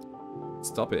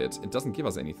 Stop it. It doesn't give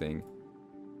us anything.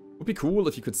 Would be cool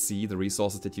if you could see the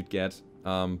resources that you'd get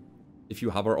if you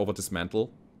hover over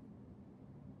dismantle.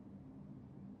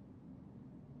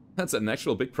 That's an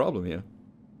actual big problem here.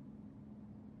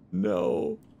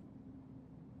 No.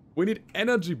 We need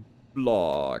energy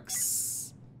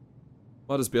blocks.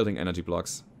 What is building energy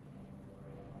blocks?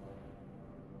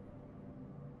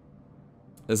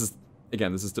 This is,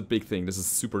 again, this is the big thing. This is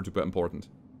super duper important.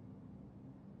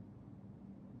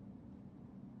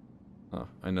 Oh,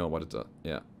 I know what it does.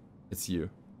 Yeah, it's you.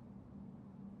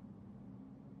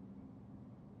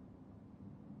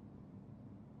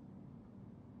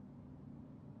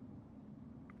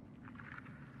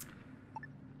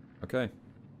 Okay.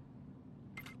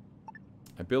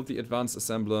 I built the advanced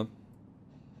assembler.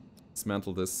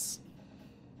 Dismantle this.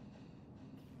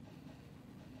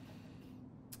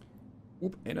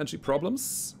 Oop, energy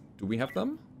problems. Do we have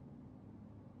them?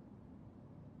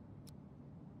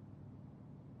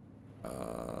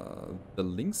 The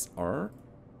links are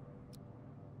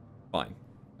fine.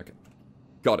 Okay.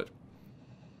 Got it.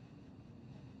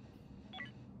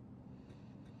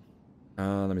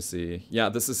 Let me see. Yeah,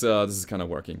 this is kind of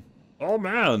working. Oh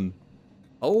man!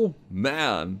 Oh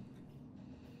man!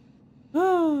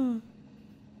 Ah.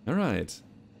 All right.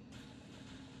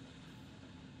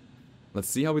 Let's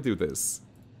see how we do this.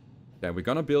 Yeah, we're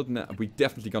gonna build. We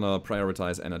definitely gonna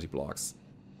prioritize energy blocks.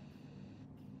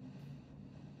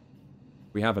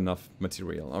 We have enough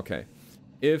material. Okay.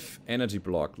 If energy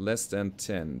block less than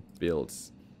 10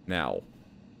 builds now.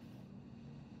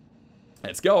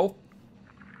 Let's go.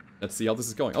 Let's see how this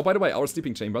is going. Oh, by the way, our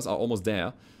sleeping chambers are almost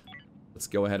there. Let's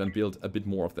go ahead and build a bit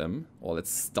more of them. Or let's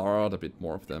start a bit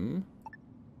more of them.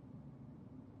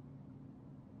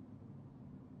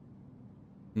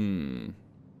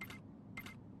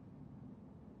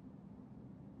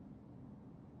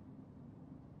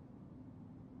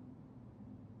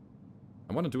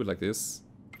 I want to do it like this.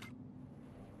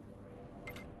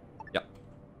 Yeah.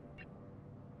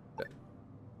 Okay.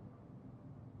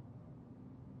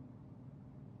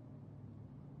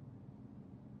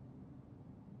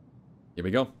 Here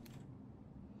we go.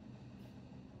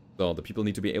 So the people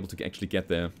need to be able to actually get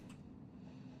there.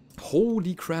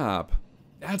 Holy crap.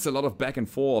 That's a lot of back and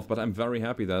forth, but I'm very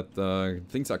happy that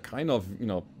things are kind of, you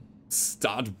know,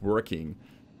 start working.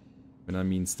 When I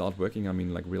mean start working, I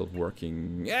mean like real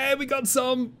working. Yeah, we got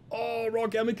some! Oh, raw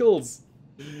chemicals!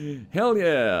 Hell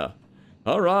yeah!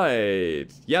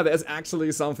 Alright. Yeah, there's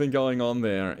actually something going on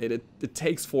there. It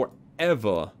takes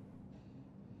forever.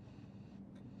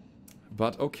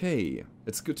 But okay,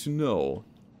 it's good to know.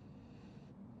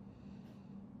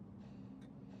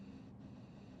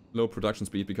 Low production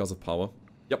speed because of power.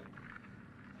 Yep.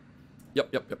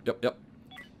 Yep.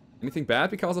 Anything bad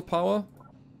because of power?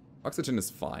 Oxygen is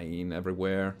fine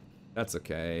everywhere. That's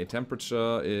okay.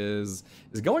 Temperature is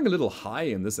going a little high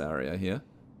in this area here.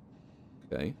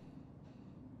 Okay.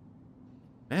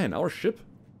 Man, our ship.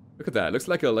 Look at that. It looks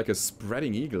like a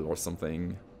spreading eagle or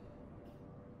something.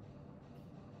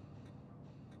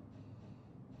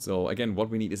 So again, what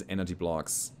we need is energy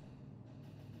blocks.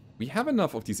 We have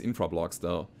enough of these infra blocks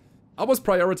though. I was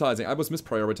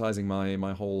misprioritizing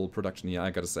my whole production here, I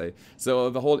gotta say. So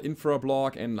the whole infra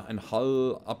block and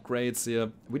hull upgrades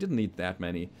here, we didn't need that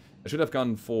many. I should have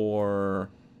gone for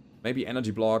Maybe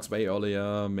energy blocks way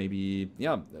earlier, maybe...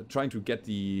 Yeah, trying to get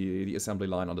the assembly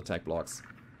line on the tech blocks.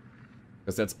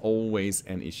 Because that's always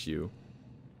an issue.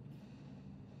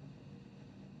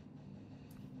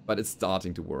 But it's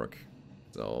starting to work.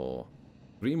 So,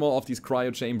 3 more of these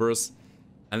cryo chambers.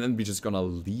 And then we're just gonna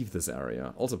leave this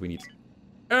area. Also, we need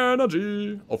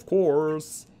energy! Of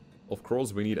course! Of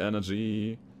course we need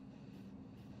energy.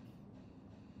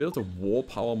 Build a wall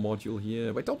power module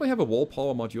here. Wait, don't we have a wall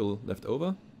power module left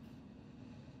over?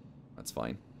 That's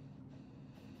fine.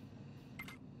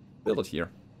 Build it here.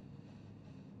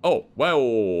 Oh,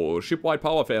 wow! Ship-wide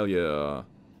power failure.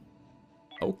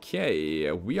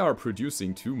 Okay, we are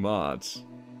producing too much.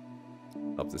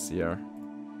 Up this here.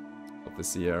 Up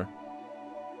this here.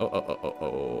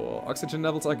 Oh. Oxygen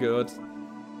levels are good.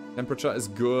 Temperature is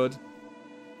good.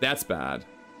 That's bad.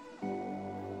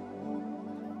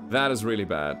 That is really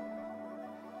bad.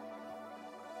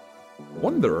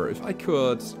 Wonder if I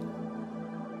could...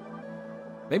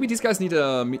 Maybe these guys need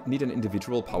an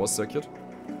individual power circuit.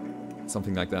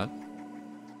 Something like that.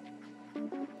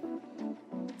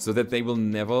 So that they will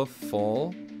never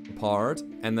fall apart.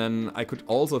 And then I could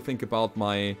also think about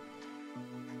my...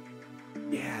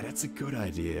 Yeah, that's a good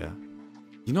idea.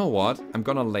 You know what? I'm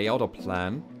gonna lay out a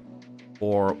plan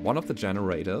for one of the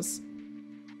generators.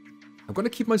 I'm gonna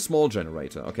keep my small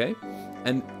generator, okay?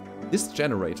 And this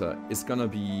generator is gonna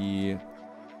be...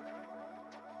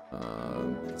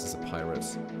 this is a pirate.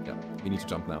 Yeah, we need to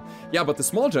jump now. Yeah, but the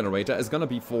small generator is gonna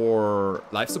be for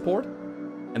life support.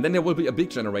 And then there will be a big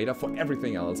generator for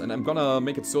everything else. And I'm gonna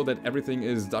make it so that everything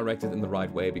is directed in the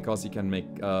right way. Because you can make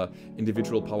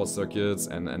individual power circuits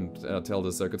and tell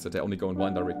the circuits that they only go in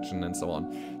one direction and so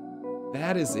on.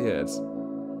 That is it.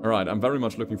 Alright, I'm very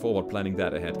much looking forward planning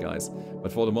that ahead, guys.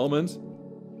 But for the moment,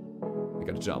 we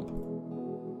gotta jump.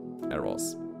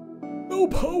 Arrows. No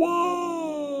power!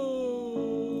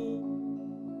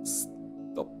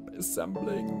 Stop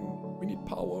assembling. We need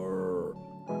power.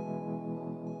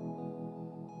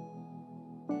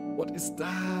 What is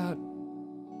that?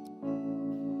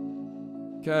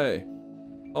 Okay.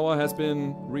 Power has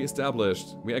been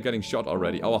re-established. We are getting shot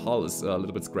already. Our hull is a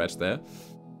little bit scratched there.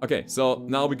 Okay, so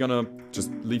now we're gonna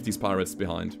just leave these pirates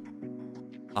behind.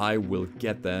 I will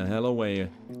get the hell away.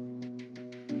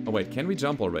 Oh wait, can we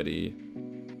jump already?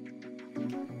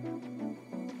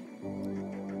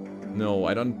 No,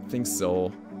 I don't think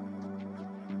so.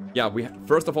 Yeah, we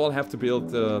first of all have to build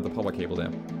the power cable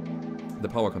there. The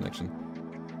power connection.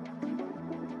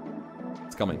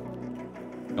 It's coming.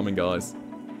 Coming, guys.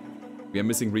 We are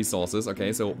missing resources.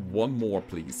 Okay, so one more,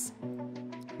 please.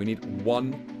 We need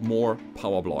one more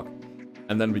power block.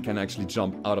 And then we can actually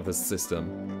jump out of the system.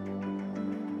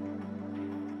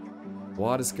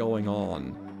 What is going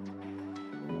on?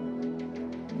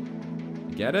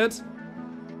 Get it?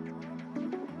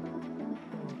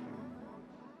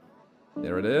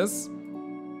 There it is.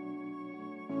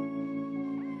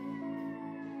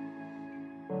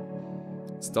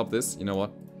 Stop this. You know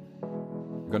what?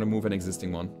 We're gonna move an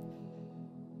existing one.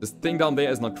 This thing down there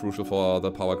is not crucial for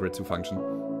the power grid to function.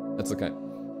 That's okay.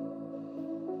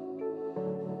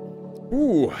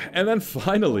 Ooh, and then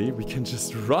finally we can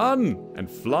just run and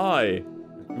fly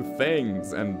and do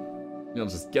things and, you know,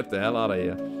 just get the hell out of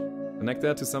here. Connect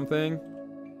that to something.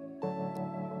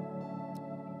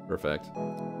 Perfect.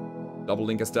 Double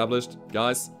link established.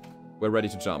 Guys, we're ready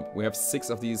to jump. We have 6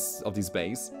 of these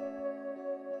bays.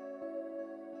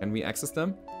 Can we access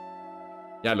them?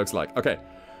 Yeah, it looks like. Okay.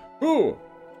 Ooh.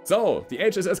 So, the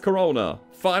HSS Corona,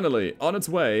 finally on its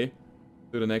way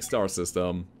to the next star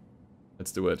system.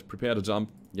 Let's do it. Prepare to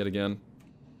jump yet again.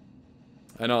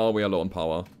 I know we are low on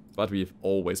power, but we've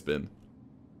always been.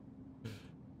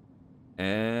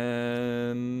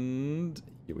 And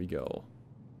here we go.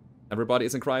 Everybody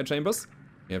is in cryo chambers.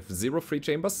 We have 0 free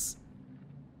chambers.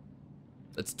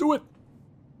 Let's do it.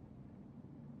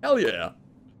 Hell yeah.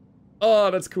 Oh,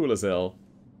 that's cool as hell.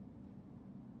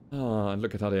 Oh, and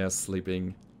look at how they are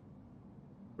sleeping.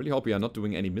 Really hope we are not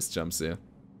doing any misjumps here.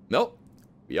 No,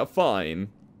 we are fine.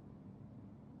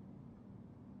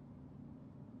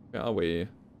 Where are we?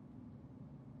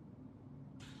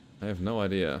 I have no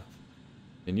idea.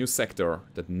 A new sector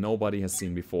that nobody has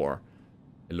seen before.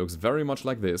 It looks very much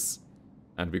like this.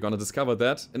 And we're gonna discover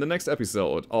that in the next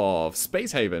episode of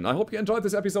Space Haven. I hope you enjoyed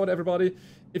this episode, everybody.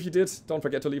 If you did, don't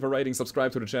forget to leave a rating,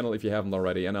 subscribe to the channel if you haven't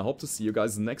already. And I hope to see you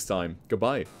guys next time.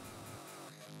 Goodbye.